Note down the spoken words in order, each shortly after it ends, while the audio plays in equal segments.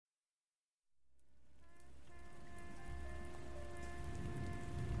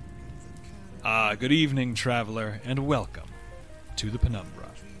Good evening, traveler, and welcome to the Penumbra.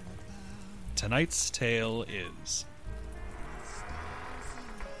 Tonight's tale is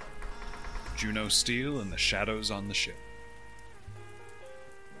Juno Steel and the Shadows on the Ship.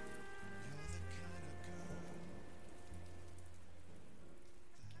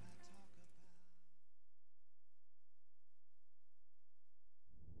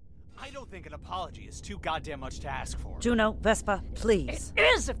 I don't think an apology is too goddamn much to ask for. Juno, Vespa, please. It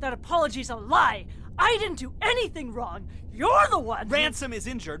is if that apology's a lie. I didn't do anything wrong. You're the one. Ransom is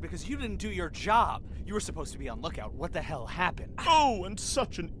injured because you didn't do your job. You were supposed to be on lookout. What the hell happened? Oh, and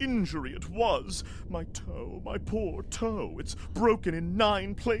such an injury it was. My toe, my poor toe. It's broken in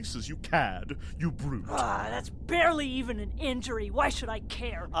 9 places, you cad. You brute. That's barely even an injury. Why should I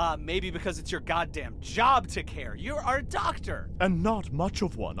care? Maybe because it's your goddamn job to care. You're our doctor. And not much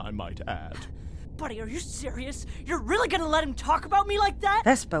of one, I might add. Buddy, are you serious? You're really gonna let him talk about me like that?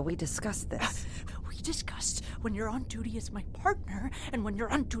 Vespa, we discussed this. We discussed when you're on duty as my partner and when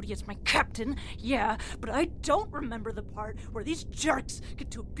you're on duty as my captain, yeah, but I don't remember the part where these jerks get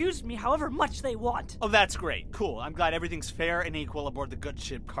to abuse me however much they want. Oh, that's great. Cool. I'm glad everything's fair and equal aboard the good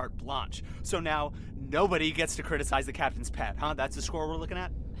ship Carte Blanche. So now, nobody gets to criticize the captain's pet, huh? That's the score we're looking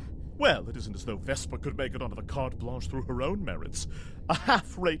at? Well, it isn't as though Vespa could make it onto the Carte Blanche through her own merits. A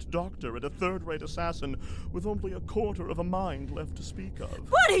half-rate doctor and a third-rate assassin with only a quarter of a mind left to speak of.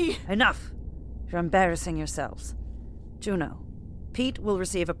 Buddy! Enough! You're embarrassing yourselves. Juno, Pete will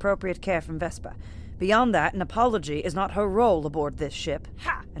receive appropriate care from Vespa. Beyond that, an apology is not her role aboard this ship.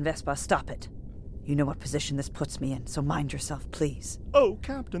 Ha! And Vespa, stop it. You know what position this puts me in, so mind yourself, please. Oh,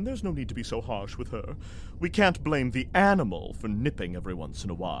 Captain, there's no need to be so harsh with her. We can't blame the animal for nipping every once in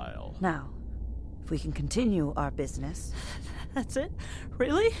a while. Now, if we can continue our business... That's it?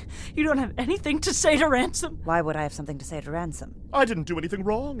 Really? You don't have anything to say to Ransom? Why would I have something to say to Ransom? I didn't do anything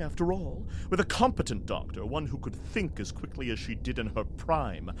wrong, after all. With a competent doctor, one who could think as quickly as she did in her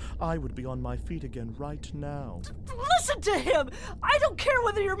prime, I would be on my feet again right now. Listen to him! I don't care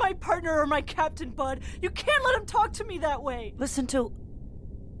whether you're my partner or my captain, bud. You can't let him talk to me that way. Listen to...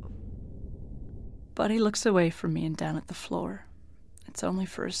 Buddy looks away from me and down at the floor. It's only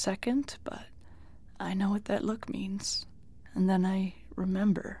for a second, but I know what that look means. And then I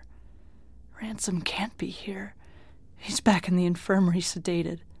remember. Ransom can't be here. He's back in the infirmary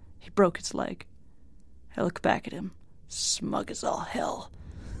sedated. He broke his leg. I look back at him, smug as all hell.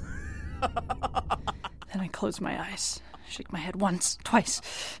 Then I close my eyes, shake my head once, twice,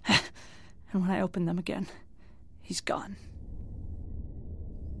 and when I open them again, he's gone.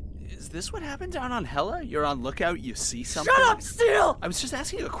 Is this what happened down on Hela? You're on lookout, you see something? Shut up, Steel! I was just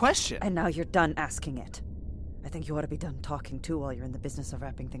asking you a question. And now you're done asking it. I think you ought to be done talking, too, while you're in the business of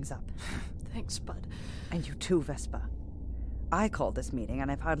wrapping things up. Thanks, bud. And you too, Vespa. I called this meeting, and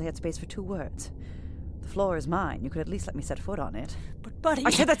I've hardly had space for 2 words. The floor is mine. You could at least let me set foot on it. But, buddy...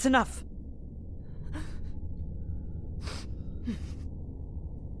 I said that's enough!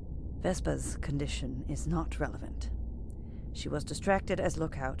 Vespa's condition is not relevant. She was distracted as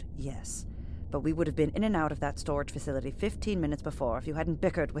lookout, yes. But we would have been in and out of that storage facility 15 minutes before if you hadn't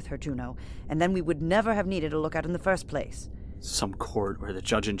bickered with her, Juno, and then we would never have needed a lookout in the first place. Some court where the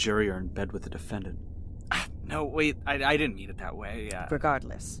judge and jury are in bed with the defendant. No, wait, I didn't mean it that way.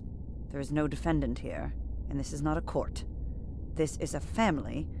 Regardless, there is no defendant here, and this is not a court. This is a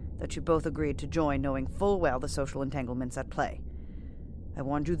family that you both agreed to join, knowing full well the social entanglements at play. I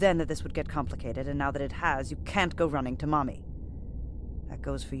warned you then that this would get complicated, and now that it has, you can't go running to Mommy. That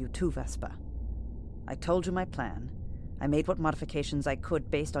goes for you too, Vespa. I told you my plan. I made what modifications I could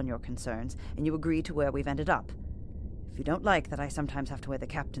based on your concerns, and you agreed to where we've ended up. If you don't like that I sometimes have to wear the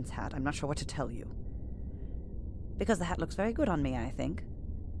captain's hat, I'm not sure what to tell you. Because the hat looks very good on me, I think.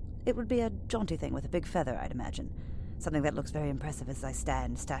 It would be a jaunty thing with a big feather, I'd imagine. Something that looks very impressive as I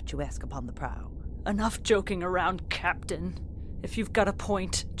stand statuesque upon the prow. Enough joking around, Captain. If you've got a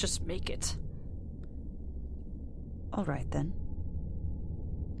point, just make it. All right, then.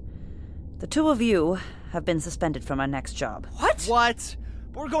 The 2 of you have been suspended from our next job. What? What?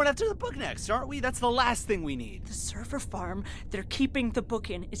 We're going after the book next, aren't we? That's the last thing we need. The server farm they're keeping the book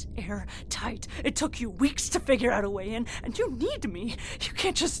in is airtight. It took you weeks to figure out a way in, and you need me. You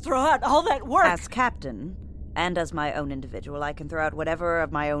can't just throw out all that work. As captain, and as my own individual, I can throw out whatever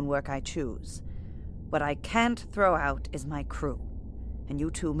of my own work I choose. What I can't throw out is my crew, and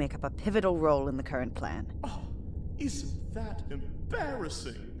you 2 make up a pivotal role in the current plan. Oh, isn't that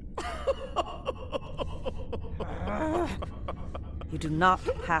embarrassing? You do not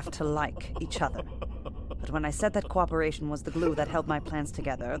have to like each other. But when I said that cooperation was the glue that held my plans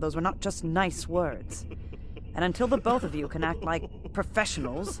together, those were not just nice words. And until the both of you can act like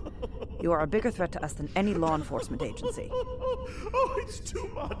professionals, You are a bigger threat to us than any law enforcement agency. Oh, it's too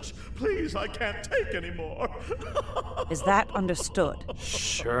much. Please, I can't take any more. Is that understood?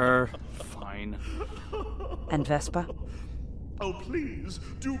 Sure, fine. And Vespa? Oh, please,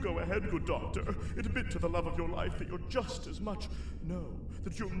 do go ahead, good doctor. Admit to the love of your life that you're just as much. No,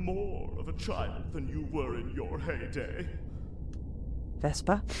 that you're more of a child than you were in your heyday.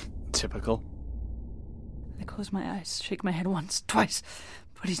 Vespa? Typical. I close my eyes, shake my head once, twice,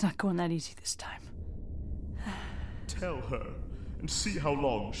 but he's not going that easy this time. Tell her, and see how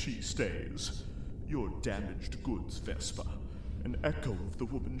long she stays. You're damaged goods, Vespa. An echo of the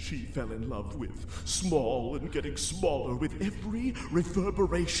woman she fell in love with, small and getting smaller with every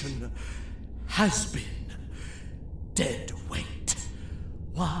reverberation, has been dead weight.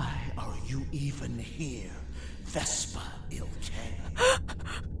 Why are you even here, Vespa Ilke?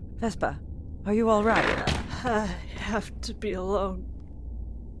 Vespa, are you all right? I have to be alone.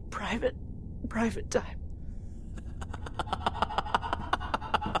 Private time.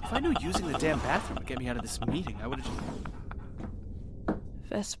 If I knew using the damn bathroom would get me out of this meeting, I would have just...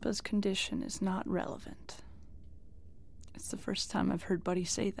 Vespa's condition is not relevant. It's the first time I've heard Buddy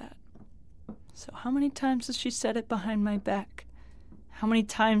say that. So how many times has she said it behind my back? How many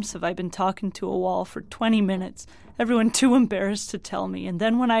times have I been talking to a wall for 20 minutes, everyone too embarrassed to tell me, and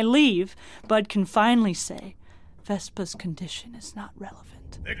then when I leave, Bud can finally say, Vespa's condition is not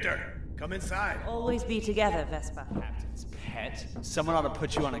relevant. Victor, come inside. Always be together, Vespa. Captain's pet? Someone ought to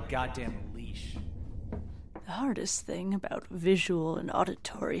put you on a goddamn leash. The hardest thing about visual and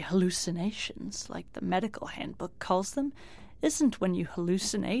auditory hallucinations, like the medical handbook calls them, isn't when you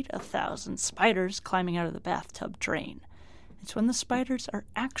hallucinate 1,000 spiders climbing out of the bathtub drain. It's when the spiders are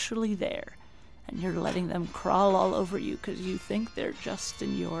actually there, and you're letting them crawl all over you because you think they're just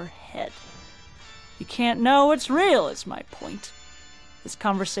in your head. You can't know what's real, is my point. This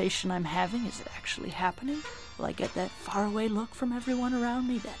conversation I'm having, is it actually happening? Will I get that faraway look from everyone around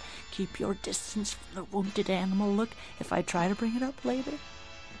me, that keep your distance from the wounded animal look, if I try to bring it up later?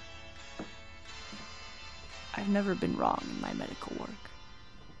 I've never been wrong in my medical work.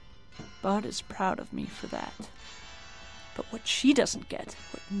 Bud is proud of me for that. But what she doesn't get,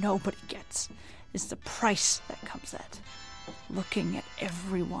 what nobody gets, is the price that comes at looking at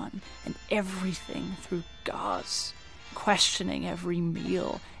everyone and everything through gauze, questioning every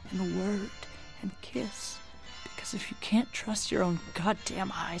meal and word and kiss. Because if you can't trust your own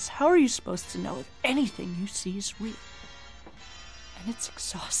goddamn eyes, how are you supposed to know if anything you see is real? And it's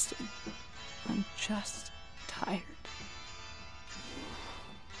exhausting. I'm just tired.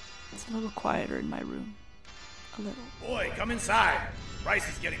 It's a little quieter in my room. A little. Boy, come inside. Rice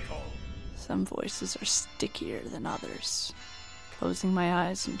is getting cold. Some voices are stickier than others. Closing my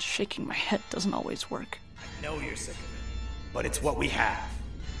eyes and shaking my head doesn't always work. I know you're sick of it, but it's what we have.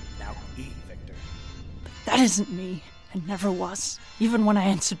 Now eat, Victor. That isn't me, and never was, even when I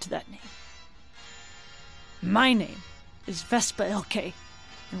answered to that name. My name is Vespa Ilke,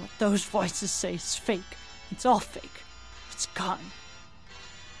 and what those voices say is fake. It's all fake. It's gone.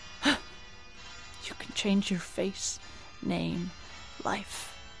 You can change your face, name,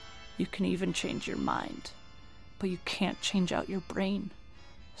 life. You can even change your mind. But you can't change out your brain.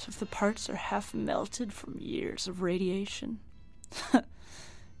 So if the parts are half melted from years of radiation,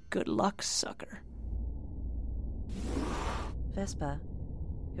 good luck, sucker. Vespa,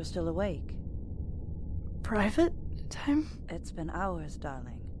 you're still awake. Private time? It's been hours,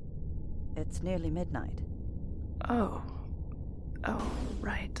 darling. It's nearly midnight. Oh,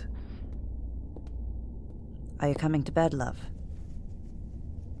 right. Are you coming to bed, love?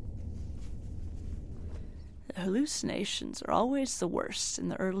 The hallucinations are always the worst in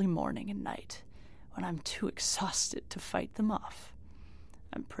the early morning and night, when I'm too exhausted to fight them off.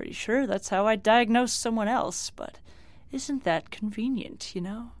 I'm pretty sure that's how I diagnose someone else, but isn't that convenient, you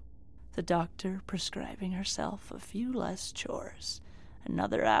know? The doctor prescribing herself a few less chores,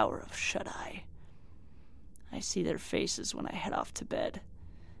 another hour of shut-eye. I see their faces when I head off to bed.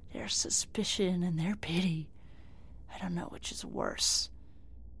 Their suspicion and their pity. I don't know which is worse.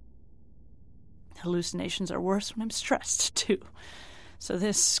 Hallucinations are worse when I'm stressed, too. So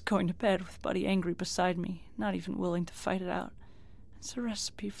this, going to bed with Buddy angry beside me, not even willing to fight it out, it's a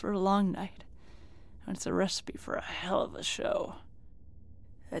recipe for a long night. And it's a recipe for a hell of a show.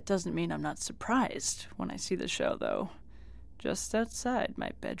 That doesn't mean I'm not surprised when I see the show, though. Just outside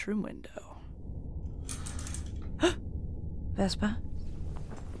my bedroom window. Vespa?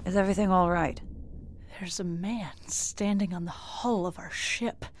 Is everything all right? There's a man standing on the hull of our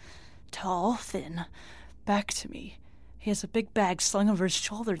ship. Tall, thin, back to me. He has a big bag slung over his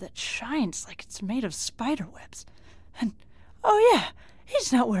shoulder that shines like it's made of spider webs. And, oh yeah,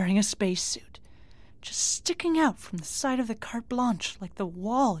 He's not wearing a spacesuit. Just sticking out from the side of the carte blanche like the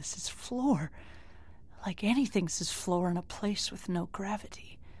wall is his floor. Like anything's his floor in a place with no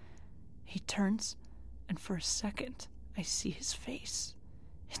gravity. He turns, and for a second, I see his face.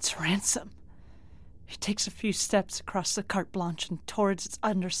 It's Ransom. He takes a few steps across the carte blanche and towards its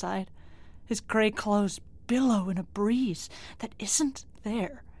underside. His gray clothes billow in a breeze that isn't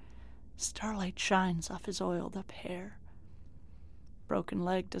there. Starlight shines off his oiled-up hair. Broken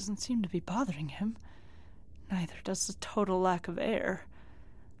leg doesn't seem to be bothering him. Neither does the total lack of air.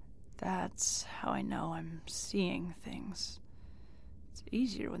 That's how I know I'm seeing things. It's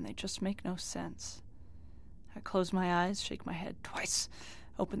easier when they just make no sense. I close my eyes, shake my head twice,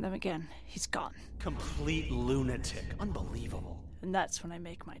 open them again. He's gone. Complete lunatic. Unbelievable. And that's when I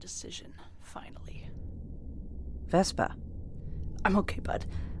make my decision, finally. Vespa. I'm okay, bud.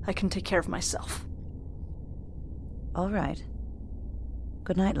 I can take care of myself. All right.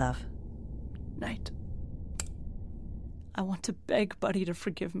 Good night, love. Night. I want to beg Buddy to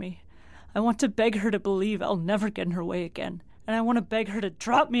forgive me. I want to beg her to believe I'll never get in her way again. And I want to beg her to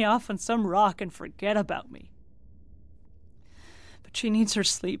drop me off on some rock and forget about me. But she needs her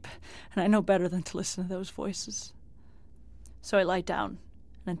sleep, and I know better than to listen to those voices. So I lie down,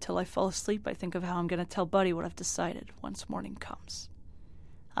 and until I fall asleep, I think of how I'm going to tell Buddy what I've decided once morning comes.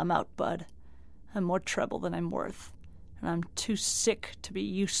 I'm out, bud. I'm more trouble than I'm worth, and I'm too sick to be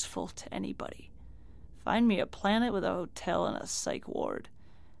useful to anybody. Find me a planet with a hotel and a psych ward,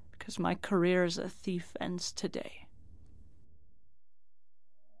 because my career as a thief ends today.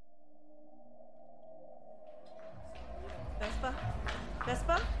 Vespa?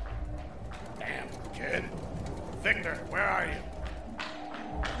 Vespa? Damn, kid. Victor, where are you?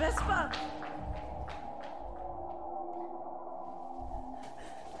 Vespa!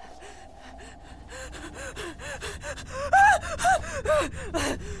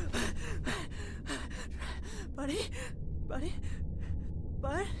 Buddy?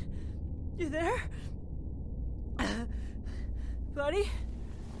 Bud? You there? Buddy?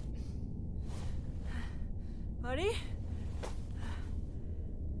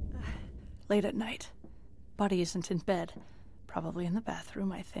 Late at night. Buddy isn't in bed. Probably in the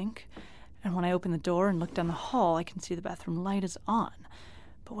bathroom, I think. And when I open the door and look down the hall, I can see the bathroom light is on.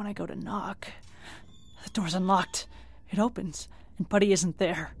 But when I go to knock, the door's unlocked. It opens, and Buddy isn't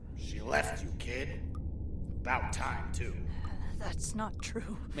there. She left you, kid. About time, too. That's not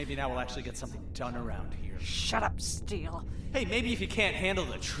true. Maybe now we'll actually get something done around here. Shut up, Steele. Hey, maybe if you can't handle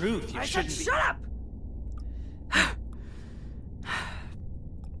the truth, you shouldn't be... Shut up!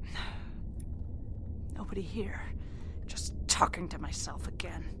 Nobody here. Just talking to myself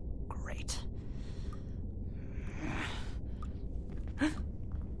again. Great.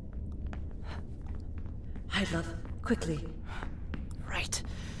 Hide, love. Quickly. Right.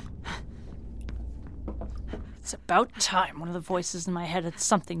 It's about time one of the voices in my head had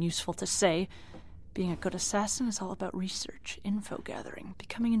something useful to say. Being a good assassin is all about research, info gathering.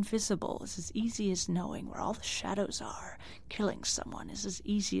 Becoming invisible is as easy as knowing where all the shadows are. Killing someone is as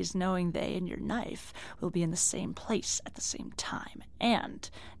easy as knowing they and your knife will be in the same place at the same time, and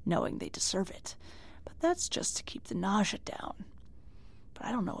knowing they deserve it. But that's just to keep the nausea down. But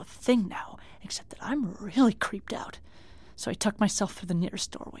I don't know a thing now, except that I'm really creeped out. So I tuck myself through the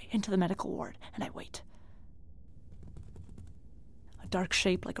nearest doorway into the medical ward, and I wait. A dark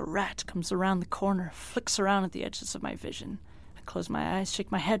shape like a rat comes around the corner, flicks around at the edges of my vision. I close my eyes,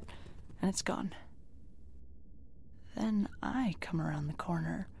 shake my head, and it's gone. Then I come around the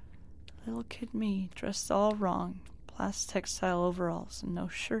corner. Little kid me, dressed all wrong, textile overalls and no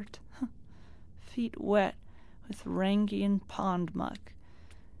shirt. Feet wet with Rangian pond muck.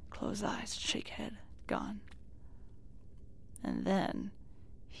 Close eyes, shake head, gone. And then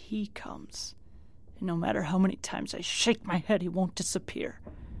he comes. And no matter how many times I shake my head, he won't disappear.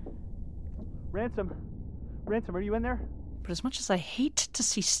 Ransom, are you in there? But as much as I hate to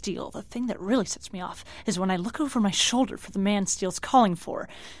see Steele, the thing that really sets me off is when I look over my shoulder for the man Steele's calling for,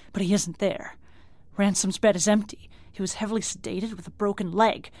 but he isn't there. Ransom's bed is empty. He was heavily sedated with a broken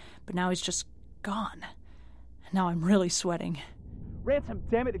leg, but now he's just gone. And now I'm really sweating. Ransom,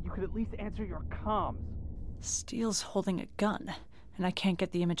 damn it, if you could at least answer your comms. Steele's holding a gun, and I can't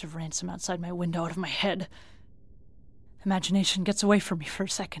get the image of Ransom outside my window out of my head. Imagination gets away from me for a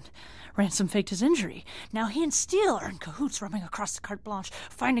second. Ransom faked his injury. Now he and Steele are in cahoots, roaming across the carte blanche,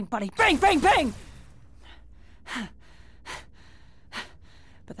 finding Buddy. Bang, bang, bang!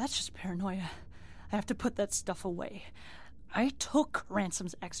 But that's just paranoia. I have to put that stuff away. I took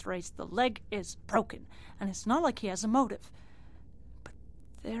Ransom's x-rays. The leg is broken, and it's not like he has a motive. But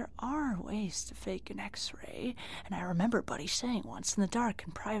There are ways to fake an X-ray, and I remember Buddy saying once in the dark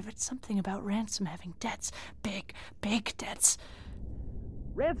and private something about Ransom having debts. Big, big debts.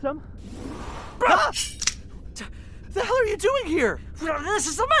 Ransom? The hell are you doing here? This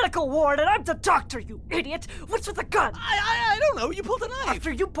is a medical ward, and I'm the doctor, you idiot! What's with the gun? I don't know. You pulled a knife.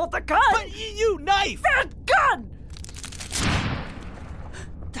 After you pulled the gun! But you knife! That gun!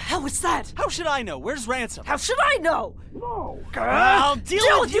 The hell was that? How should I know? Where's Ransom? How should I know? No. I'll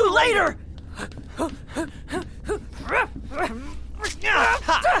deal with you later! Damn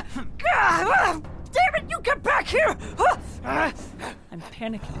it, you get back here! I'm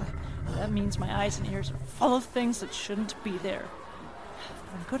panicking. That means my eyes and ears are full of things that shouldn't be there.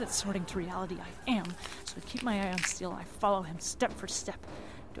 I'm good at sorting through reality, I am, so I keep my eye on Steele and I follow him step for step.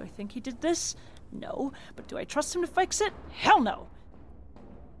 Do I think he did this? No. But do I trust him to fix it? Hell no!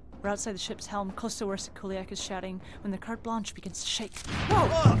 We're outside the ship's helm, close to where Sikuliak is shouting, when the carte blanche begins to shake.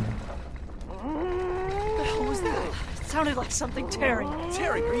 Whoa! What the hell was that? It sounded like something tearing.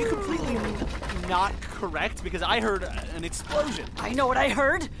 Tearing? Are you completely not correct? Because I heard an explosion. I know what I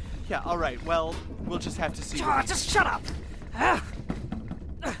heard. Yeah, all right. Well, we'll just have to see. Just shut up.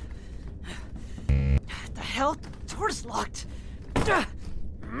 The hell? The door's locked.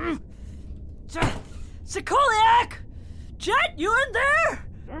 Sikuliak! Jet, you in there?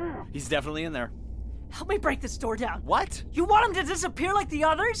 He's definitely in there. Help me break this door down. What? You want him to disappear like the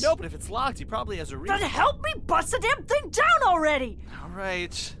others? No, but if it's locked, he probably has a reason. Then help me bust the damn thing down already! All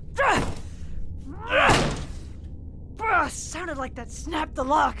right. Sounded like that snapped the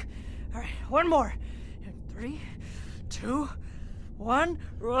lock. All right, one more. 3, 2, 1.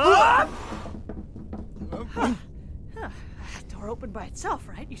 Door opened by itself,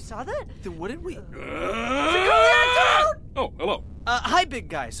 right? You saw that? Then what did we... Oh, hello. Hi, big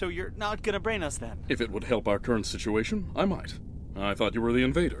guy. So you're not gonna brain us then? If it would help our current situation, I might. I thought you were the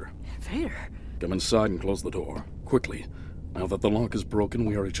invader. Invader? Come inside and close the door. Quickly. Now that the lock is broken,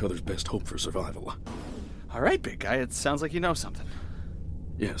 we are each other's best hope for survival. All right, big guy. It sounds like you know something.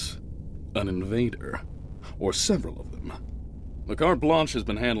 Yes. An invader. Or several of them. The carte blanche has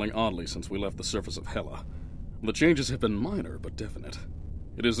been handling oddly since we left the surface of Hela. The changes have been minor but definite.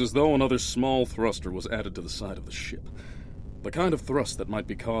 It is as though another small thruster was added to the side of the ship. The kind of thrust that might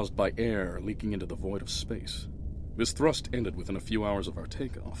be caused by air leaking into the void of space. This thrust ended within a few hours of our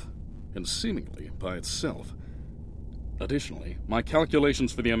takeoff, and seemingly by itself. Additionally, my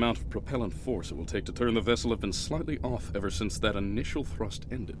calculations for the amount of propellant force it will take to turn the vessel have been slightly off ever since that initial thrust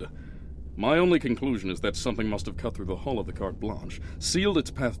ended. My only conclusion is that something must have cut through the hull of the carte blanche, sealed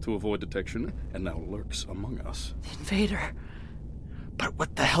its path to avoid detection, and now lurks among us. The invader. But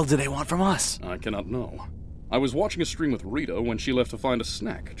what the hell do they want from us? I cannot know. I was watching a stream with Rita when she left to find a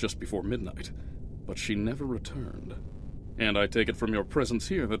snack just before midnight, but she never returned. And I take it from your presence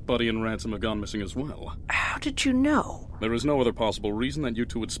here that Buddy and Ransom have gone missing as well. How did you know? There is no other possible reason that you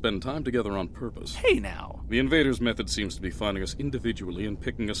two would spend time together on purpose. Hey now. The invader's method seems to be finding us individually and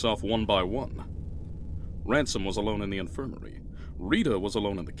picking us off one by one. Ransom was alone in the infirmary. Rita was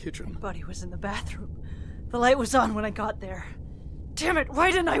alone in the kitchen. Buddy was in the bathroom. The light was on when I got there. Damn it, why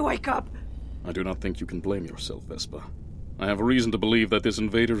didn't I wake up? I do not think you can blame yourself, Vespa. I have reason to believe that this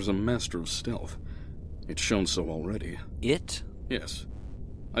invader is a master of stealth. It's shown so already. It? Yes.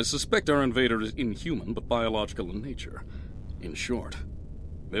 I suspect our invader is inhuman but biological in nature. In short,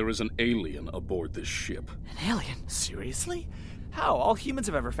 there is an alien aboard this ship. An alien? Seriously? How? All humans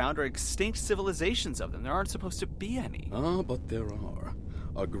have ever found are extinct civilizations of them. There aren't supposed to be any. Ah, but there are.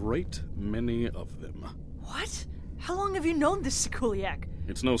 A great many of them. What? How long have you known this Sikuliak?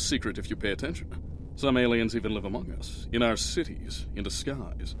 It's no secret if you pay attention. Some aliens even live among us, in our cities, in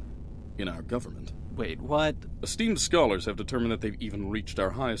disguise, in our government. Wait, what? Esteemed scholars have determined that they've even reached our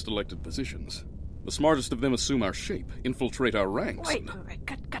highest elected positions. The smartest of them assume our shape, infiltrate our ranks. Wait,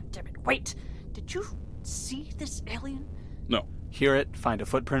 God damn it, wait. Did you see this alien? No. Hear it? Find a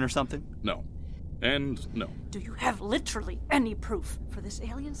footprint or something? No. And no. Do you have literally any proof for this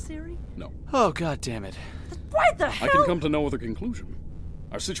alien theory? No. Oh, God damn it. Why the hell? I can come to no other conclusion.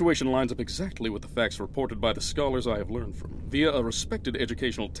 Our situation lines up exactly with the facts reported by the scholars I have learned from, via a respected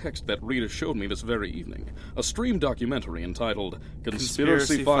educational text that Rita showed me this very evening, a streamed documentary entitled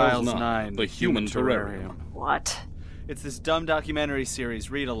Conspiracy Files 9, The Human Terrarium. What? It's this dumb documentary series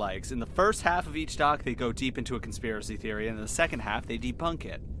Rita likes. In the first half of each doc, they go deep into a conspiracy theory, and in the second half, they debunk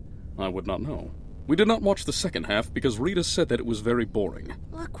it. I would not know. We did not watch the second half because Rita said that it was very boring.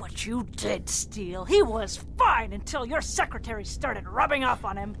 Look what you did, Steele. He was fine until your secretary started rubbing off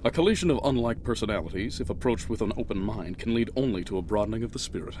on him. A collision of unlike personalities, if approached with an open mind, can lead only to a broadening of the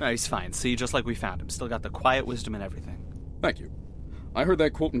spirit. He's fine. See, just like we found him. Still got the quiet wisdom and everything. Thank you. I heard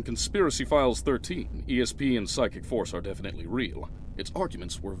that quote in Conspiracy Files 13. ESP and psychic force are definitely real. Its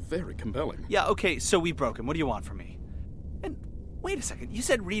arguments were very compelling. Yeah, okay, so we broke him. What do you want from me? And wait a second, you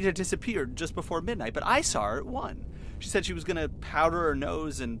said Rita disappeared just before midnight, but I saw her at 1. She said she was gonna powder her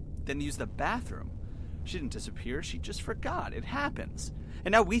nose and then use the bathroom. She didn't disappear, she just forgot. It happens.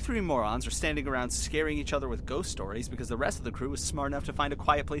 And now we 3 morons are standing around scaring each other with ghost stories because the rest of the crew was smart enough to find a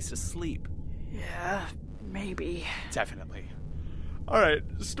quiet place to sleep. Yeah, maybe. Definitely. Alright,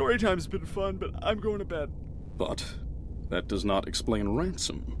 story time's been fun, but I'm going to bed. But that does not explain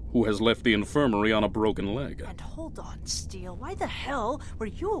Ransom, who has left the infirmary on a broken leg. And hold on, Steele. Why the hell were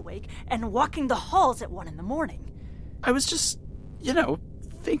you awake and walking the halls at 1 a.m? I was just,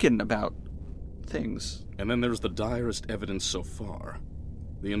 thinking about things. And then there's the direst evidence so far.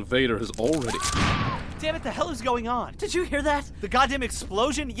 The invader has already... Damn it, the hell is going on? Did you hear that? The goddamn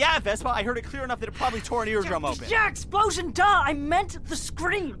explosion? Yeah, Vespa, I heard it clear enough that it probably tore an eardrum open. Yeah, explosion, duh! I meant the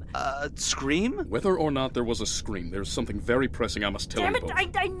scream! Scream? Whether or not there was a scream, there's something very pressing I must tell Damn you it, both.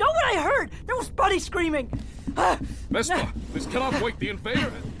 I know what I heard! There was Buddy screaming! Vespa, this cannot wait. The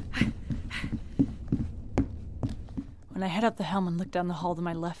invader... When I head up the helm and look down the hall to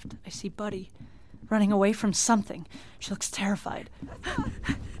my left, I see Buddy running away from something. She looks terrified. Help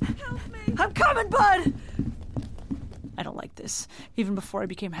me! I'm coming, Bud! I don't like this. Even before I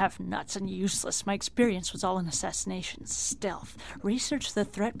became half nuts and useless, my experience was all in assassinations, stealth. Research the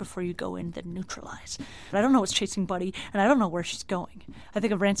threat before you go in, then neutralize. But I don't know what's chasing Buddy, and I don't know where she's going. I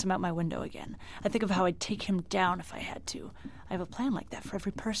think of Ransom out my window again. I think of how I'd take him down if I had to. I have a plan like that for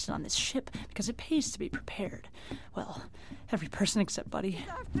every person on this ship, because it pays to be prepared. Well, every person except Buddy.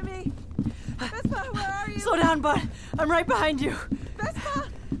 After me! Vespa, where are you? Slow down, Bud. I'm right behind you. Vespa!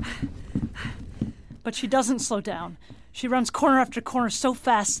 But she doesn't slow down. She runs corner after corner so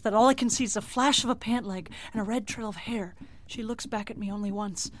fast that all I can see is a flash of a pant leg and a red trail of hair. She looks back at me only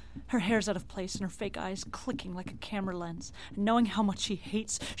once. Her hair's out of place and her fake eyes clicking like a camera lens. And knowing how much she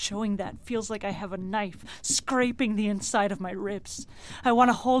hates showing that feels like I have a knife scraping the inside of my ribs. I want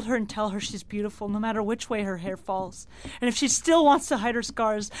to hold her and tell her she's beautiful no matter which way her hair falls. And if she still wants to hide her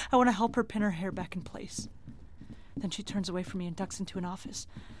scars, I want to help her pin her hair back in place. Then she turns away from me and ducks into an office,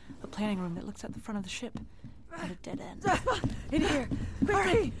 a planning room that looks at the front of the ship, at a dead end. In here.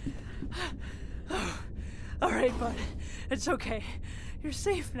 Quickly. All right, Bud. It's okay. You're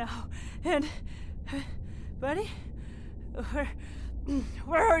safe now. And... Buddy?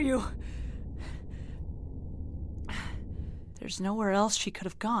 Where are you? There's nowhere else she could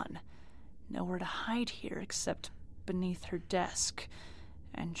have gone. Nowhere to hide here except beneath her desk.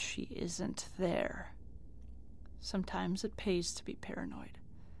 And she isn't there. Sometimes it pays to be paranoid.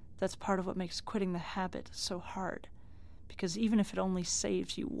 That's part of what makes quitting the habit so hard. Because even if it only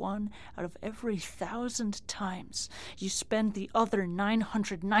saves you 1 out of every 1,000 times, you spend the other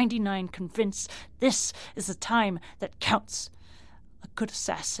 999 convinced this is the time that counts. A good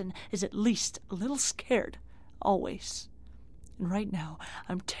assassin is at least a little scared, always. And right now,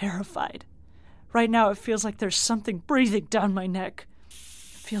 I'm terrified. Right now, it feels like there's something breathing down my neck. It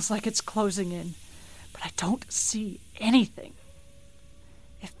feels like it's closing in, but I don't see anything.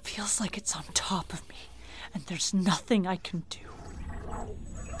 It feels like it's on top of me, and there's nothing I can do.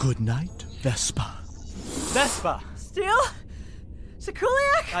 Good night, Vespa. Vespa! Steele?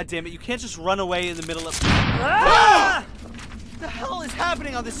 Sikuliak? God damn it, you can't just run away in the middle of... Ah! The hell is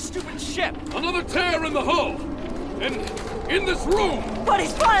happening on this stupid ship? Another tear in the hull! And in this room!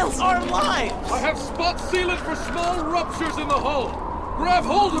 Buddy's files! Our lives! I have spot sealant for small ruptures in the hull. Grab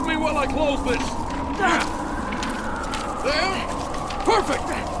hold of me while I close this. There. Perfect.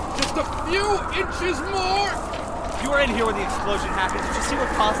 Just a few inches more. You were in here when the explosion happened. Did you see what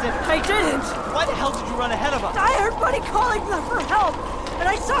caused it? I didn't! Why the hell did you run ahead of us? I heard Buddy calling them for help, and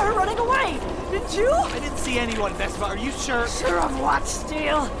I saw her running away. Did you? I didn't see anyone, Vespa. Are you sure? Sure of what,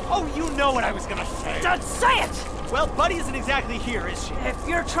 Steele? Oh, you know what I was gonna say. Don't say it! Well, Buddy isn't exactly here, is she? If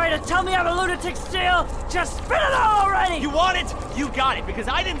you're trying to tell me I'm a lunatic, Steele, just spit it out already! You want it? You got it, because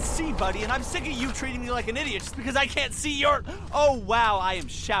I didn't see Buddy, and I'm sick of you treating me like an idiot just because I can't see your... Oh, wow, I am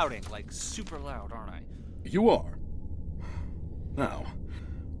shouting, like, super loud, aren't I? You are. Now,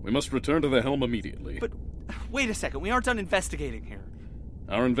 we must return to the helm immediately. But, wait a second, we aren't done investigating here.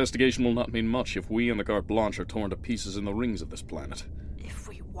 Our investigation will not mean much if we and the Carte Blanche are torn to pieces in the rings of this planet. If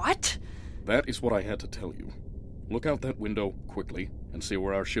we what? That is what I had to tell you. Look out that window, quickly, and see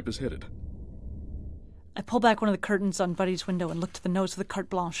where our ship is headed. I pull back one of the curtains on Buddy's window and look to the nose of the Carte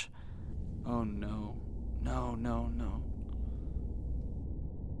Blanche. Oh, no. No.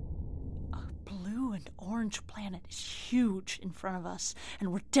 A blue and orange planet is huge in front of us,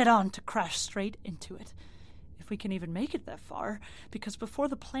 and we're dead on to crash straight into it. If we can even make it that far, because before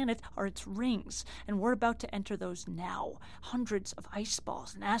the planet are its rings, and we're about to enter those now. Hundreds of ice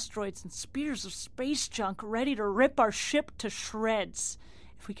balls and asteroids and spears of space junk ready to rip our ship to shreds.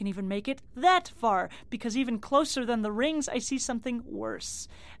 If we can even make it that far, because even closer than the rings, I see something worse.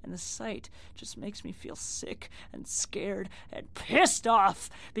 And the sight just makes me feel sick and scared and pissed off,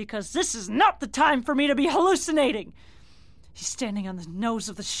 because this is not the time for me to be hallucinating. He's standing on the nose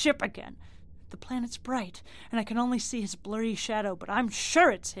of the ship again. The planet's bright, and I can only see his blurry shadow, but I'm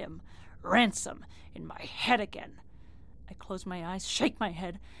sure it's him. Ransom in my head again. I close my eyes, shake my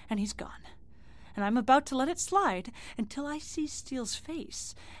head, and he's gone. And I'm about to let it slide until I see Steele's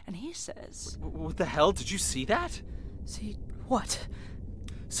face, and he says... What the hell? Did you see that? See what?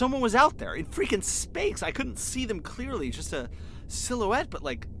 Someone was out there in freaking space. I couldn't see them clearly, just a silhouette, but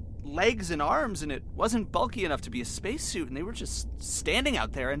like legs and arms, and it wasn't bulky enough to be a spacesuit, and they were just standing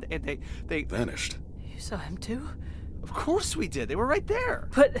out there, and they Vanished. You saw him too? Of course we did. They were right there.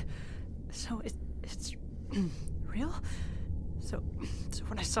 But... So it's... real? So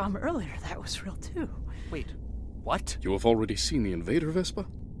when I saw him earlier, that was real too. Wait, what? You have already seen the invader, Vespa?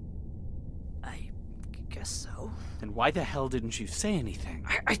 I guess so. Then why the hell didn't you say anything?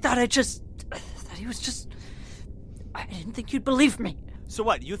 I thought that he was just... I didn't think you'd believe me. So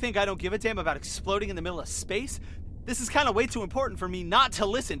what, you think I don't give a damn about exploding in the middle of space? This is kind of way too important for me not to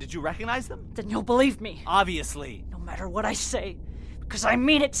listen. Did you recognize them? Then you'll believe me. Obviously. No matter what I say. Because I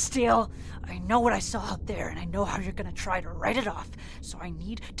mean it, Steele. I know what I saw out there, and I know how you're gonna try to write it off. So I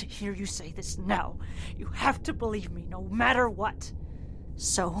need to hear you say this now. You have to believe me, no matter what.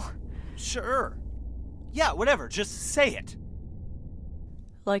 So? Sure. Yeah, whatever. Just say it.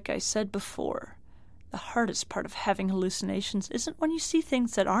 Like I said before, the hardest part of having hallucinations isn't when you see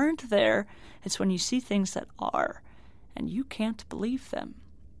things that aren't there. It's when you see things that are, and you can't believe them.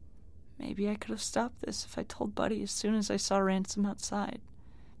 Maybe I could have stopped this if I told Buddy as soon as I saw Ransom outside.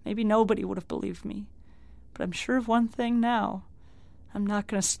 Maybe nobody would have believed me. But I'm sure of one thing now. I'm not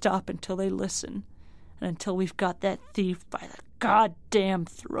going to stop until they listen, and until we've got that thief by the goddamn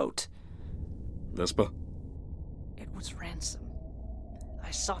throat. Vespa? It was Ransom.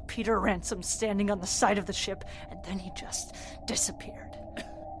 I saw Peter Ransom standing on the side of the ship, and then he just disappeared.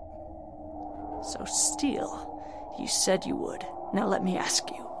 So, Steele, you said you would. Now let me ask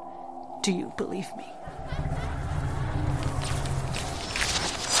you. Do you believe me?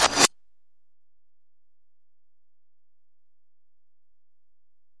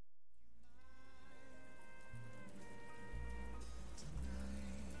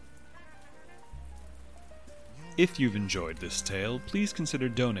 If you've enjoyed this tale, please consider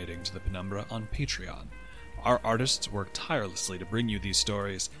donating to the Penumbra on Patreon. Our artists work tirelessly to bring you these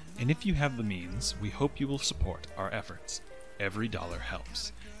stories, and if you have the means, we hope you will support our efforts. Every dollar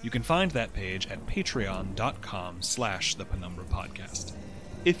helps. You can find that page at patreon.com/The Penumbra Podcast.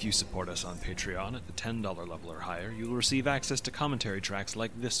 If you support us on Patreon at the $10 level or higher, you will receive access to commentary tracks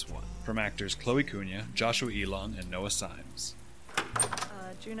like this one from actors Chloe Cunha, Joshua Elon, and Noah Symes.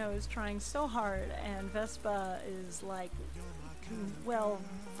 Juno is trying so hard, and Vespa is like, well,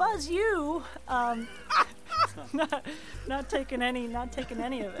 fuzz you. Not taking any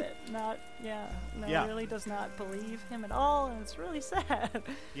of it. Really does not believe him at all, and it's really sad.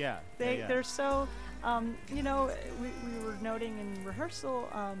 They're so, we were noting in rehearsal,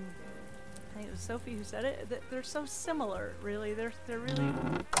 I think it was Sophie who said it, that they're so similar, really. They're really...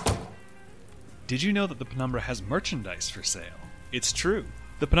 Did you know that the Penumbra has merchandise for sale? It's true.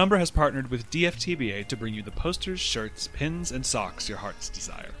 The Penumbra has partnered with DFTBA to bring you the posters, shirts, pins, and socks your hearts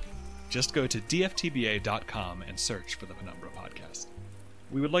desire. Just go to dftba.com and search for the Penumbra Podcast.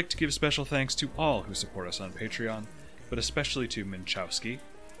 We would like to give special thanks to all who support us on Patreon, but especially to Minchowski,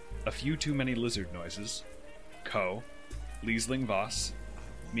 A Few Too Many Lizard Noises, Co, Liesling Voss,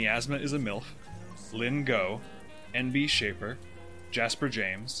 Miasma is a MILF, Lynn Go, NB Shaper, Jasper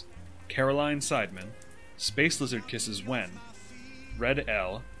James, Caroline Seidman, Space Lizard Kisses When, Red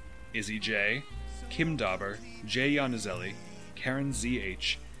L, Izzy J, Kim Dauber, Jay Yonizelli, Karen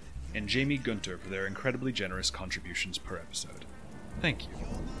ZH, and Jamie Gunter for their incredibly generous contributions per episode. Thank you.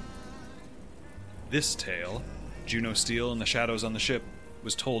 This tale, Juno Steele and the Shadows on the Ship,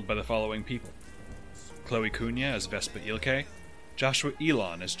 was told by the following people: Chloe Cunha as Vespa Ilke, Joshua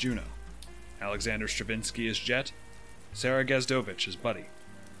Elon as Juno, Alexander Stravinsky as Jet, Sarah Gazdovich as Buddy,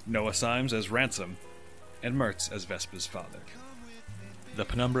 Noah Symes as Ransom, and Mertz as Vespa's father. The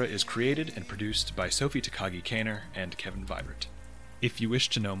Penumbra is created and produced by Sophie Takagi-Kaner and Kevin Vibert. If you wish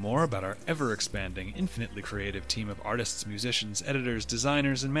to know more about our ever-expanding, infinitely creative team of artists, musicians, editors,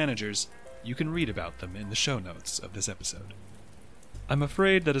 designers, and managers, you can read about them in the show notes of this episode. I'm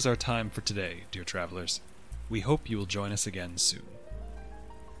afraid that is our time for today, dear travelers. We hope you will join us again soon.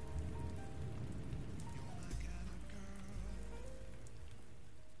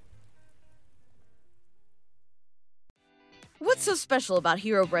 What's so special about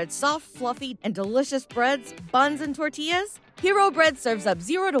Hero Bread's soft, fluffy, and delicious breads, buns, and tortillas? Hero Bread serves up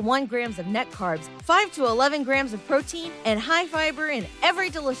 0 to 1 grams of net carbs, 5 to 11 grams of protein, and high fiber in every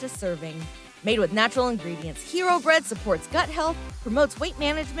delicious serving. Made with natural ingredients, Hero Bread supports gut health, promotes weight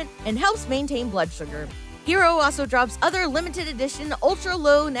management, and helps maintain blood sugar. Hero also drops other limited edition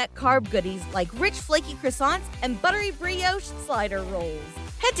ultra-low net carb goodies like rich flaky croissants and buttery brioche slider rolls.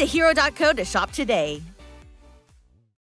 Head to hero.co to shop today.